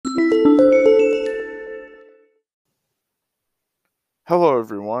Hello,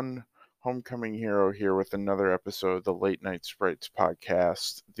 everyone. Homecoming Hero here with another episode of the Late Night Sprites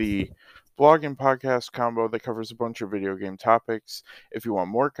podcast, the blog and podcast combo that covers a bunch of video game topics. If you want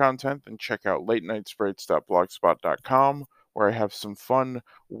more content, then check out latenightsprites.blogspot.com, where I have some fun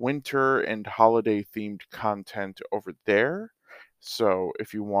winter and holiday themed content over there. So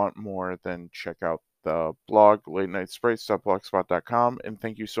if you want more, then check out the blog, latenightsprites.blogspot.com, and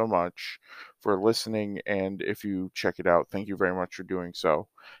thank you so much for listening. And if you check it out, thank you very much for doing so.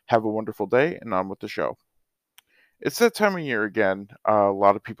 Have a wonderful day, and on with the show. It's that time of year again. A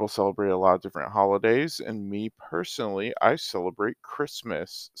lot of people celebrate a lot of different holidays, and me personally, I celebrate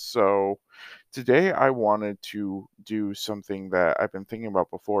Christmas. So today I wanted to do something that I've been thinking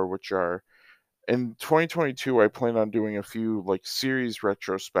about before, which are in 2022, I plan on doing a few like series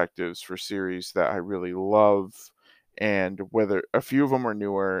retrospectives for series that I really love, and whether a few of them are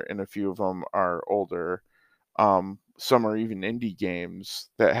newer and a few of them are older. Some are even indie games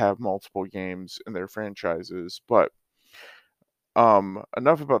that have multiple games in their franchises. But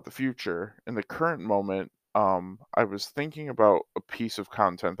enough about the future. In the current moment, I was thinking about a piece of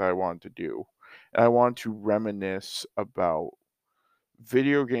content that I wanted to do, and I wanted to reminisce about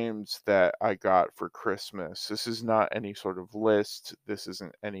video games that I got for Christmas. This is not any sort of list. This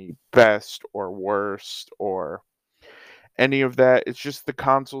isn't any best or worst or any of that. It's just the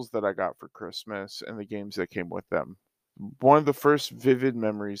consoles that I got for Christmas and the games that came with them. One of the first vivid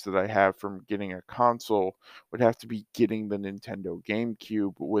memories that I have from getting a console would have to be getting the Nintendo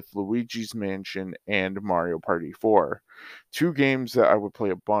GameCube with Luigi's Mansion and Mario Party 4. Two games that I would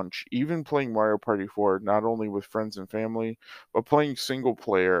play a bunch, even playing Mario Party 4 not only with friends and family, but playing single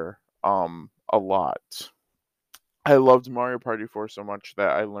player a lot. I loved Mario Party 4 so much that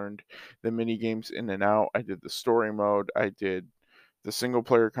I learned the mini games in and out. I did the story mode. I did the single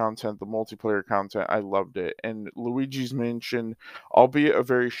player content, the multiplayer content. I loved it. And Luigi's Mansion, albeit a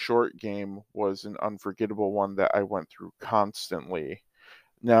very short game, was an unforgettable one that I went through constantly.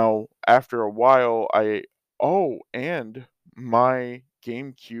 Now, after a while, and my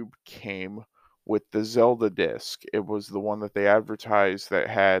GameCube came with the Zelda disc. It was the one that they advertised that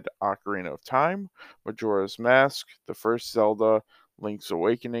had Ocarina of Time, Majora's Mask, the first Zelda, Link's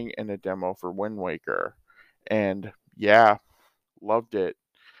Awakening, and a demo for Wind Waker. And yeah, loved it.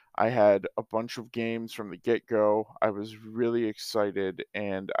 I had a bunch of games from the get-go. I was really excited,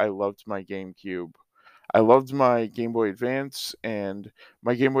 and I loved my GameCube. I loved my Game Boy Advance, and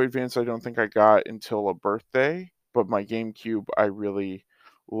my Game Boy Advance I don't think I got until a birthday, but my GameCube I really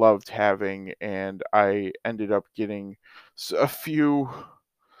loved having, and I ended up getting a few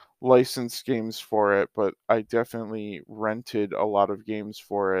licensed games for it, but I definitely rented a lot of games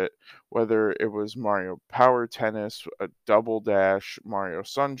for it, whether it was Mario Power Tennis, a Double Dash, Mario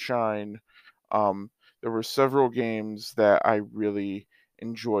Sunshine. Um, there were several games that I really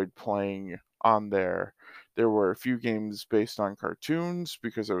enjoyed playing on there. There were a few games based on cartoons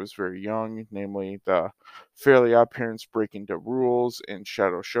because I was very young, namely the Fairly Odd Parents Breaking the Rules and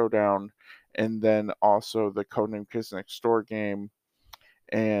Shadow Showdown, and then also the Codename Kids Next Door game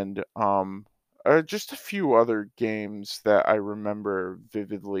and just a few other games that I remember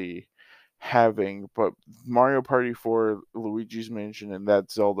vividly having. But Mario Party 4, Luigi's Mansion, and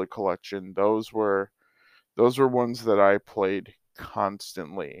that Zelda collection, those were ones that I played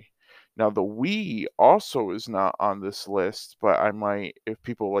constantly. Now, the Wii also is not on this list, but I might, if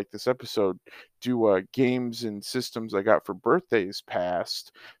people like this episode, do games and systems I got for birthdays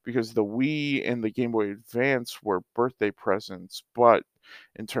past, because the Wii and the Game Boy Advance were birthday presents. But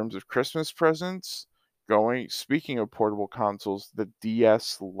in terms of Christmas presents, speaking of portable consoles, the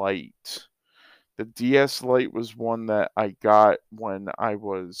DS Lite. The DS Lite was one that I got when I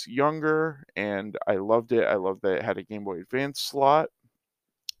was younger, and I loved it. I loved that it had a Game Boy Advance slot,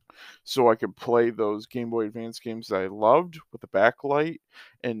 so I could play those Game Boy Advance games that I loved with a backlight,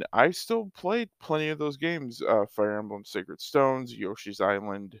 and I still played plenty of those games, Fire Emblem Sacred Stones, Yoshi's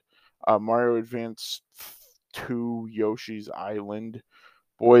Island, Mario Advance 2, Yoshi's Island.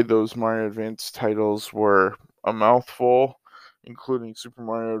 Boy, those Mario Advance titles were a mouthful, including Super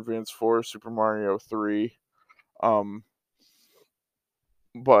Mario Advance 4, Super Mario 3. Um,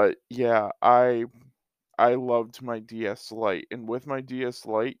 but yeah, I loved my DS Lite, and with my DS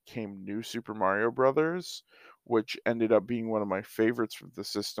Lite came New Super Mario Brothers, which ended up being one of my favorites of the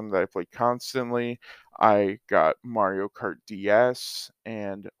system that I played constantly. I got Mario Kart DS,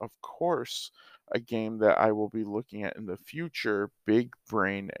 and of course, a game that I will be looking at in the future, Big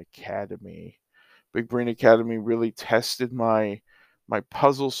Brain Academy. Big Brain Academy really tested my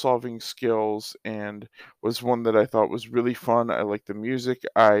puzzle solving skills, and was one that I thought was really fun. I liked the music.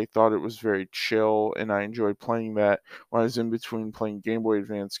 I thought it was very chill, and I enjoyed playing that when I was in between playing Game Boy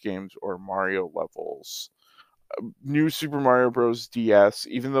Advance games or Mario levels. New Super Mario Bros. DS,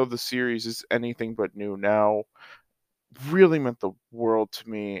 even though the series is anything but new now, really meant the world to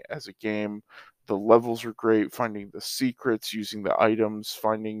me as a game. The levels were great, finding the secrets, using the items,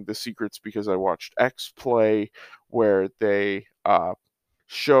 finding the secrets because I watched X Play, where they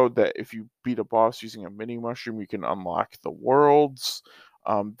showed that if you beat a boss using a mini mushroom, you can unlock the worlds.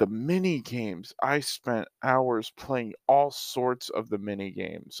 The mini games, I spent hours playing all sorts of the mini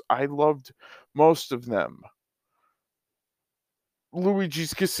games. I loved most of them.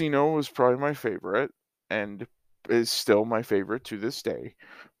 Luigi's Casino was probably my favorite and is still my favorite to this day,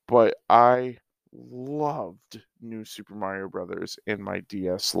 but I loved New Super Mario Brothers in my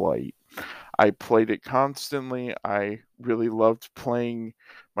DS Lite. I played it constantly. I really loved playing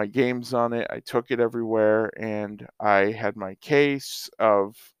my games on it. I took it everywhere, and I had my case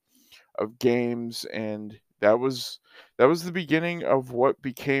of games, and that was the beginning of what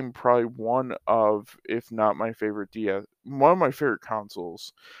became probably one of, if not my favorite DS, one of my favorite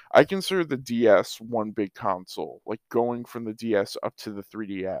consoles. I consider the DS one big console, like going from the DS up to the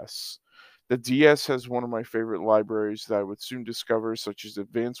 3DS. The DS has one of my favorite libraries that I would soon discover, such as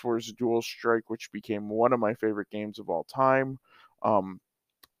Advance Wars Dual Strike, which became one of my favorite games of all time. Um,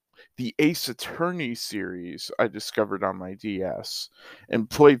 the Ace Attorney series I discovered on my DS and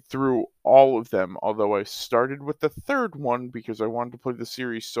played through all of them, although I started with the third one because I wanted to play the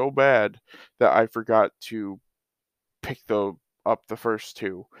series so bad that I forgot to pick up the first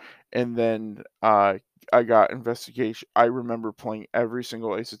two. And then I got Investigation. I remember playing every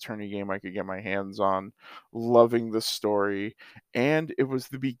single Ace Attorney game I could get my hands on, loving the story, and it was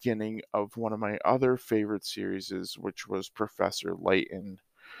the beginning of one of my other favorite series, which was Professor Layton.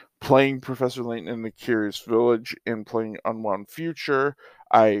 Playing Professor Layton in the Curious Village and playing Unwound Future,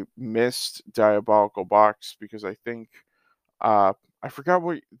 I missed Diabolical Box because I think uh, I forgot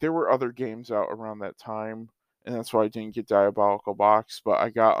what there were other games out around that time, and that's why I didn't get Diabolical Box, but I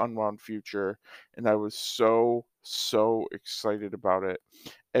got Unwound Future, and I was so excited about it,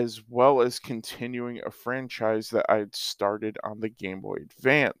 as well as continuing a franchise that I had started on the Game Boy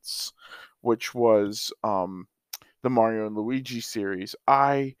Advance, which was the Mario and Luigi series.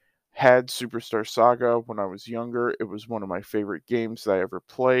 I had Superstar Saga when I was younger. It was one of my favorite games that I ever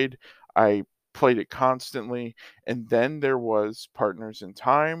played. I played it constantly. And then there was Partners in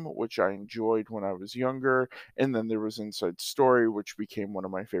Time, which I enjoyed when I was younger. And then there was Inside Story, which became one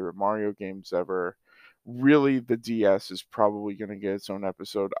of my favorite Mario games ever. Really, the DS is probably going to get its own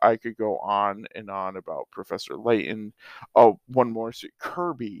episode. I could go on and on about Professor Layton. Oh, one more.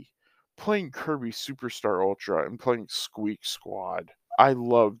 Kirby, playing Kirby Superstar Ultra and playing Squeak Squad. I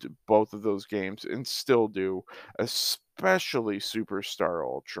loved both of those games and still do, especially Superstar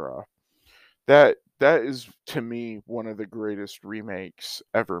Ultra. That is to me one of the greatest remakes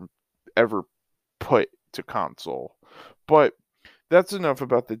ever put to console. But that's enough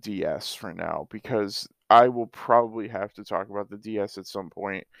about the DS for now because I will probably have to talk about the DS at some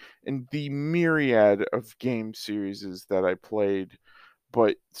point and the myriad of game series that I played,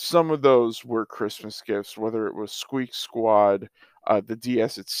 but some of those were Christmas gifts, whether it was Squeak Squad, the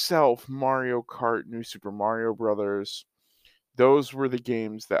DS itself, Mario Kart, New Super Mario Brothers. Those were the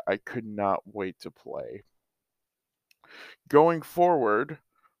games that I could not wait to play. Going forward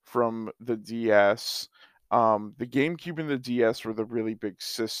from the DS, the GameCube and the DS were the really big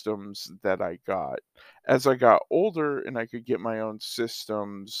systems that I got. As I got older and I could get my own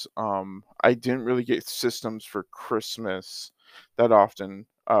systems, I didn't really get systems for Christmas that often.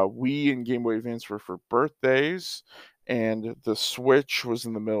 Wii and Game Boy Advance were for birthdays, and the Switch was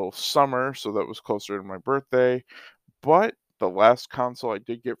in the middle of summer, so that was closer to my birthday. But the last console I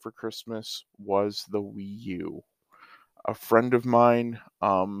did get for Christmas was the Wii U. A friend of mine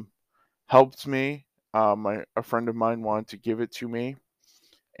helped me. A friend of mine wanted to give it to me,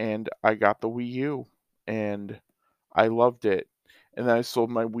 and I got the Wii U, and I loved it. And then I sold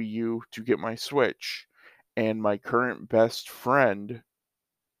my Wii U to get my Switch. And my current best friend,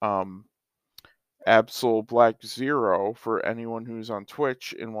 um, Absol Black Zero, for anyone who's on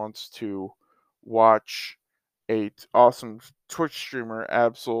Twitch and wants to watch awesome Twitch streamer,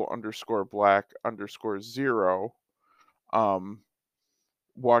 Absol underscore Black underscore Zero, um,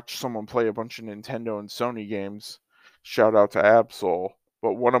 watch someone play a bunch of Nintendo and Sony games. Shout out to Absol.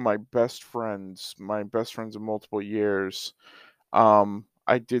 But one of my best friends of multiple years,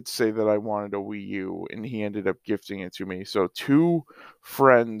 I did say that I wanted a Wii U, and he ended up gifting it to me. So two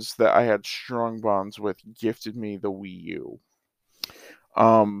friends that I had strong bonds with gifted me the Wii U.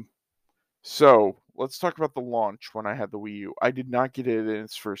 Um, so let's talk about the launch when I had the Wii U. I did not get it in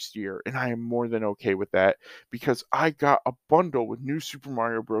its first year, and I am more than okay with that because I got a bundle with New Super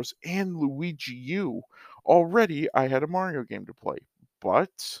Mario Bros. And Luigi U. Already, I had a Mario game to play,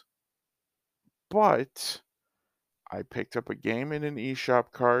 but but I picked up a game in an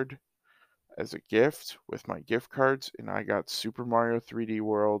eShop card as a gift with my gift cards, and I got Super Mario 3D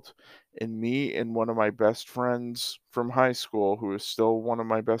World. And me and one of my best friends from high school, who is still one of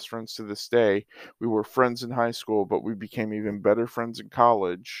my best friends to this day, we were friends in high school, but we became even better friends in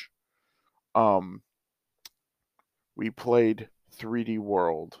college. Um, we played 3D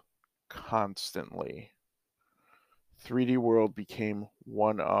World constantly. 3D World became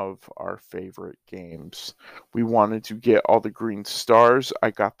one of our favorite games. We wanted to get all the green stars.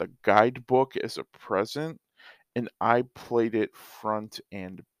 I got the guidebook as a present, and I played it front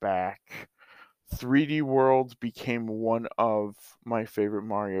and back. 3D World became one of my favorite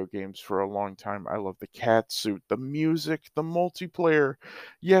Mario games for a long time. I love the cat suit, the music, the multiplayer.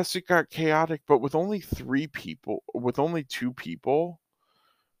 Yes, it got chaotic, but with only two people,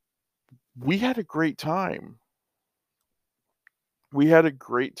 we had a great time. We had a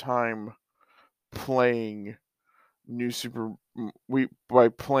great time playing New Super we by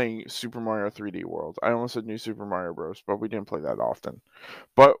playing Super Mario 3D World. I almost said New Super Mario Bros, but we didn't play that often.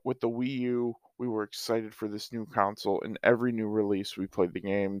 But with the Wii U, we were excited for this new console, and every new release, we played the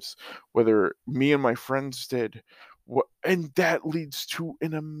games, whether me and my friends did. And that leads to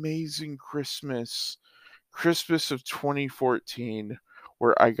an amazing Christmas of 2014,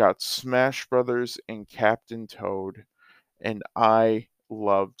 where I got Smash Brothers and Captain Toad, and I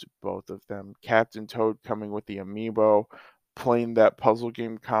loved both of them. Captain Toad coming with the amiibo, playing that puzzle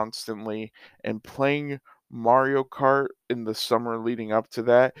game constantly, and playing Mario Kart in the summer leading up to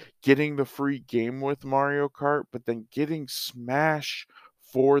that, getting the free game with Mario Kart, but then getting Smash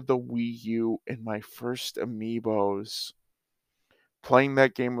for the Wii U and my first amiibos. Playing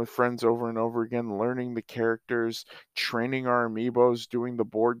that game with friends over and over again, learning the characters, training our amiibos, doing the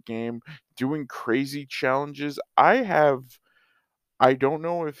board game, doing crazy challenges. I don't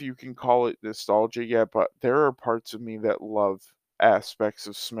know if you can call it nostalgia yet, but there are parts of me that love aspects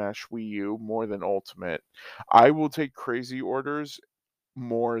of Smash Wii U more than Ultimate. I will take crazy orders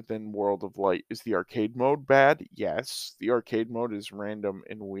more than World of Light. Is the arcade mode bad? Yes. The arcade mode is random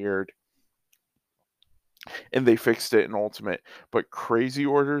and weird, and they fixed it in Ultimate. But crazy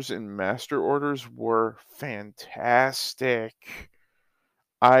orders and master orders were fantastic.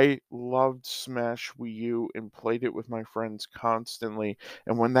 I loved Smash Wii U and played it with my friends constantly.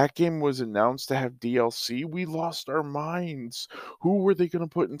 And when that game was announced to have DLC, we lost our minds. Who were they going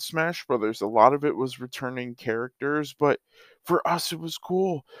to put in Smash Brothers? A lot of it was returning characters, but for us, it was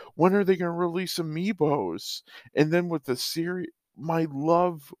cool. When are they going to release amiibos? And then with the series, my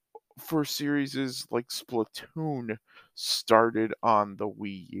love for series like Splatoon started on the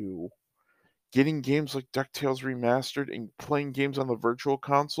Wii U. Getting games like DuckTales Remastered and playing games on the Virtual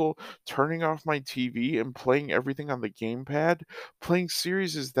Console, turning off my TV and playing everything on the gamepad, playing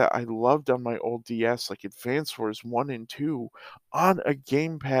series that I loved on my old DS, like Advance Wars 1 and 2, on a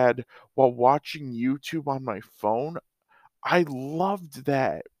gamepad while watching YouTube on my phone. I loved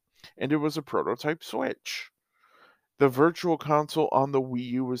that. And it was a prototype Switch. The Virtual Console on the Wii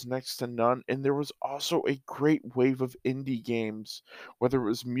U was next to none, and there was also a great wave of indie games, whether it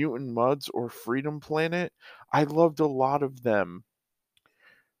was Mutant Mudds or Freedom Planet. I loved a lot of them.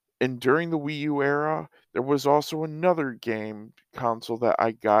 And during the Wii U era, there was also another game console that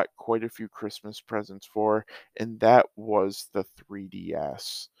I got quite a few Christmas presents for, and that was the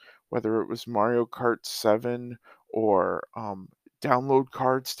 3DS. Whether it was Mario Kart 7 or download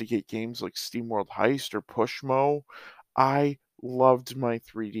cards to get games like SteamWorld Heist or Pushmo, I loved my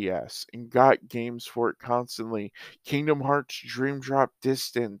 3DS and got games for it constantly. Kingdom Hearts Dream Drop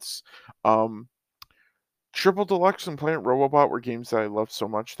Distance, um, Triple Deluxe and Planet Robobot were games that I loved so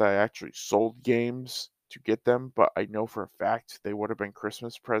much that I actually sold games to get them, but I know for a fact they would have been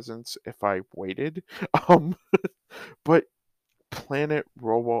Christmas presents if I waited. Um, but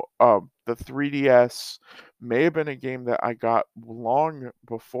the 3DS may have been a game that I got long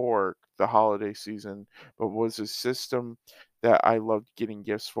before the holiday season, but was a system that I loved getting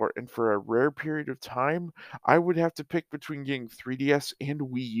gifts for. And for a rare period of time, I would have to pick between getting 3DS and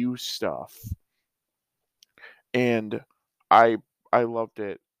Wii U stuff. And I I loved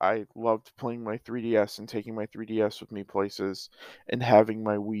it. I loved playing my 3DS and taking my 3DS with me places and having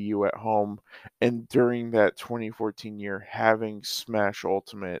my Wii U at home. And during that 2014 year, having Smash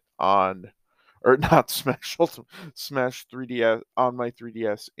Ultimate on, or not Smash Ultimate, Smash 3DS on my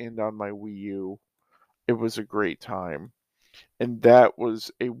 3DS and on my Wii U, it was a great time. And that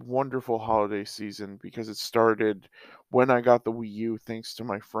was a wonderful holiday season because it started when I got the Wii U, thanks to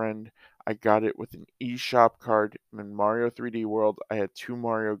my friend. I got it with an eShop card in Mario 3D World. I had 2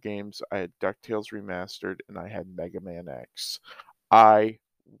 Mario games. I had DuckTales Remastered, and I had Mega Man X. I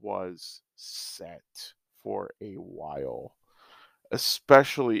was set for a while,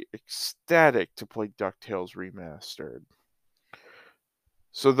 especially ecstatic to play DuckTales Remastered.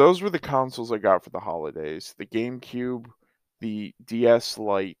 So those were the consoles I got for the holidays: the GameCube, the DS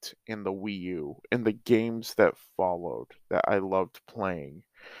Lite, and the Wii U, and the games that followed that I loved playing.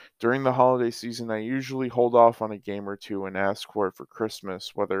 During the holiday season, I usually hold off on a game or two and ask for it for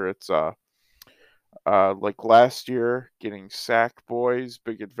Christmas, whether it's like last year, getting Sackboy's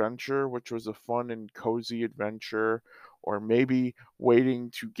Big Adventure, which was a fun and cozy adventure, or maybe waiting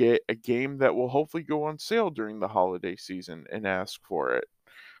to get a game that will hopefully go on sale during the holiday season and ask for it.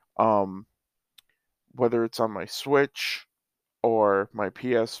 Um, Whether it's on my Switch or my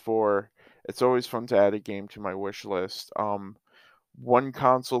PS4, it's always fun to add a game to my wish list. One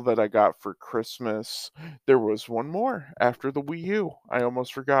console that I got for Christmas, there was one more after the Wii U. I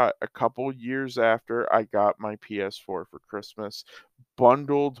almost forgot. A couple years after I got my PS4 for Christmas,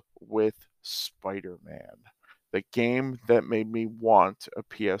 bundled with Spider-Man, the game that made me want a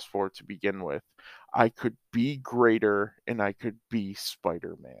PS4 to begin with. I could be greater and I could be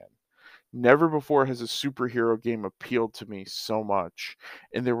Spider-Man. Never before has a superhero game appealed to me so much,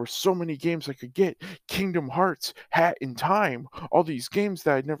 and there were so many games I could get. Kingdom Hearts, Hat in Time, all these games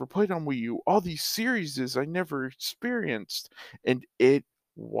that I'd never played on Wii U, all these series I never experienced, and it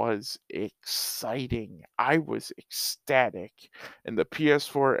was exciting. I was ecstatic, and the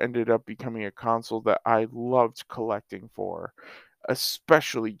PS4 ended up becoming a console that I loved collecting for,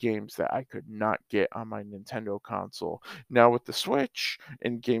 especially games that I could not get on my Nintendo console. Now with the Switch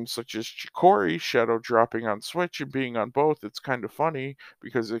and games such as Chicory Shadow dropping on Switch and being on both, it's kind of funny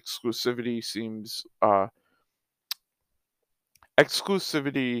because exclusivity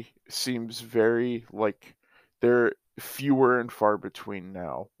seems very, like, they're fewer and far between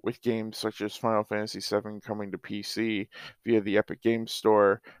now, with games such as Final Fantasy VII coming to PC via the Epic Games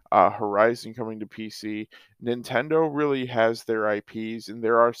Store, Horizon coming to PC. Nintendo really has their IPs, and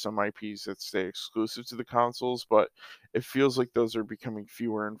there are some IPs that stay exclusive to the consoles, but it feels like those are becoming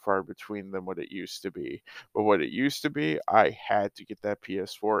fewer and far between than what it used to be. But what it used to be, I had to get that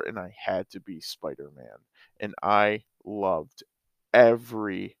PS4 and I had to be Spider-Man, and I loved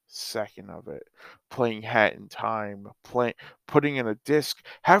every second of it. Playing Hat in Time, putting in a disc,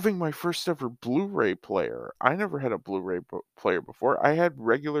 having my first ever Blu-ray player. I never had a player before. I had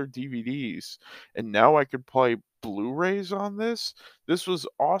regular DVDs, and now I could play Blu-rays on this. This was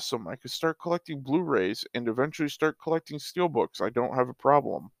awesome. I could start collecting Blu-rays and eventually start collecting steelbooks. I don't have a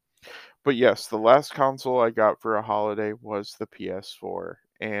problem. But yes, the last console I got for a holiday was the PS4,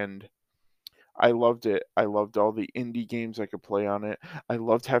 and I loved it. I loved all the indie games I could play on it. I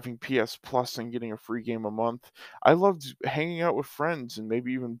loved having PS Plus and getting a free game a month. I loved hanging out with friends and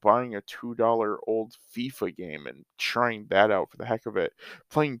maybe even buying a $2 old FIFA game and trying that out for the heck of it.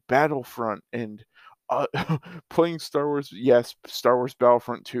 Playing Battlefront and uh, playing Star Wars. Yes, Star Wars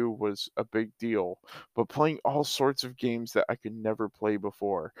Battlefront 2 was a big deal, but playing all sorts of games that I could never play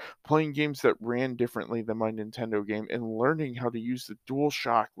before, playing games that ran differently than my Nintendo game, and learning how to use the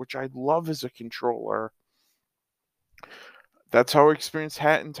DualShock, which I love as a controller. That's how I experienced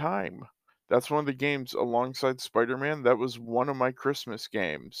Hat in Time. That's one of the games alongside Spider-Man, that was one of my Christmas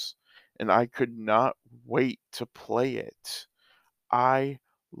games, and I could not wait to play it. I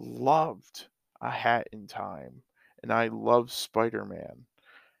loved A Hat in Time, and I love Spider-Man.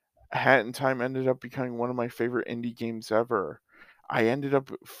 Hat in Time ended up becoming one of my favorite indie games ever. I ended up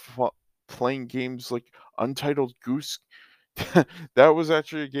playing games like Untitled Goose. That was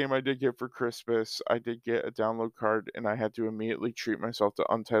actually a game I did get for Christmas. I did get a download card, and I had to immediately treat myself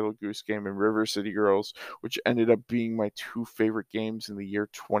to Untitled Goose Game and River City Girls, which ended up being my two favorite games in the year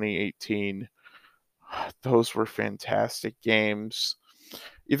 2018. Those were fantastic games.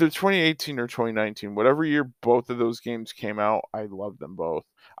 Either 2018 or 2019, whatever year both of those games came out, I loved them both.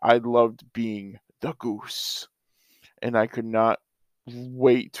 I loved being the goose, and I could not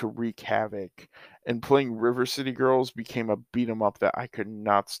wait to wreak havoc. And playing River City Girls became a beat 'em up that I could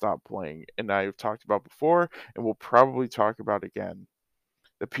not stop playing, and I've talked about before, and we'll probably talk about again.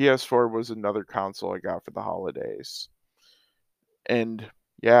 The PS4 was another console I got for the holidays. And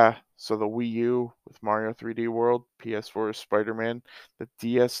yeah, so the Wii U with Mario 3D World, PS4 with Spider-Man, the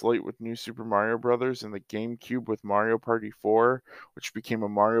DS Lite with New Super Mario Brothers, and the GameCube with Mario Party 4, which became a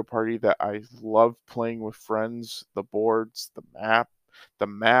Mario Party that I loved playing with friends, the boards, the map. The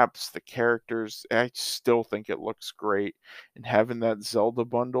maps, the characters, I still think it looks great. And having that Zelda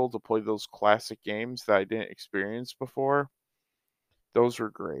bundle to play those classic games that I didn't experience before, those were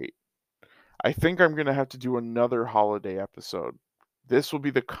great. I think I'm gonna have to do another holiday episode. This will be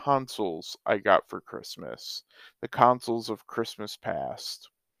the consoles I got for Christmas, the consoles of Christmas past.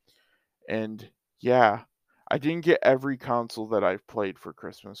 And yeah, I didn't get every console that I've played for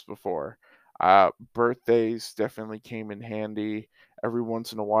Christmas before. Birthdays definitely came in handy. Every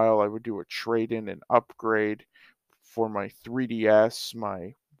once in a while, I would do a trade in and upgrade for my 3DS,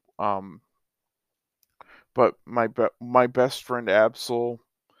 um, but my best friend Absol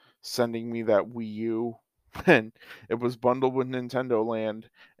sending me that Wii U, and it was bundled with Nintendo Land,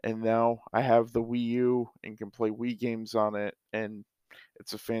 and now I have the Wii U and can play Wii games on it, and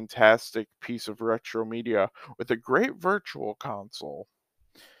it's a fantastic piece of retro media with a great virtual console.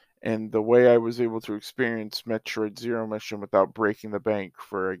 And the way I was able to experience Metroid Zero Mission without breaking the bank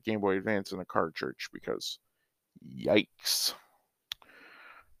for a Game Boy Advance and a cartridge, because yikes.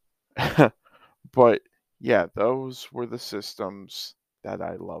 But yeah, those were the systems that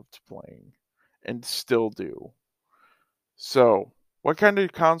I loved playing and still do. So, what kind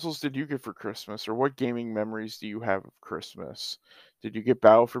of consoles did you get for Christmas, or what gaming memories do you have of Christmas? Did you get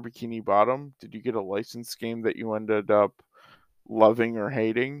Battle for Bikini Bottom? Did you get a licensed game that you ended up loving or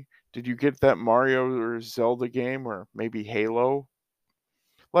hating? Did you get that Mario or Zelda game, or maybe Halo?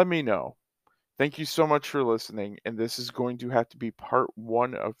 Let me know. Thank you so much for listening, and this is going to have to be part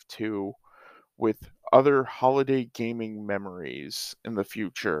one of two with other holiday gaming memories in the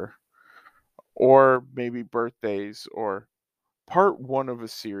future, or maybe birthdays, or part one of a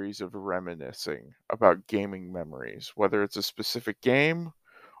series of reminiscing about gaming memories, whether it's a specific game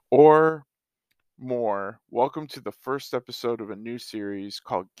or more. Welcome to the first episode of a new series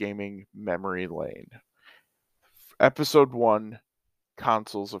called Gaming Memory Lane. Episode 1,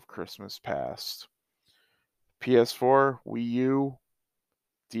 Consoles of Christmas Past. PS4, Wii U,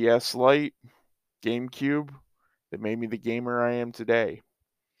 DS Lite, GameCube, that made me the gamer I am today.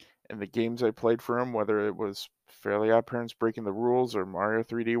 And the games I played for them, whether it was Fairly Odd Parents Breaking the Rules or Mario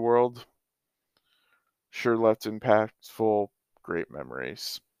 3D World, sure left impactful, great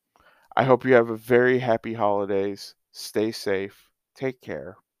memories. I hope you have a very happy holidays. Stay safe, take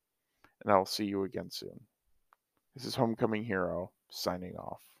care, and I'll see you again soon. This is Homecoming Hero signing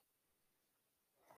off.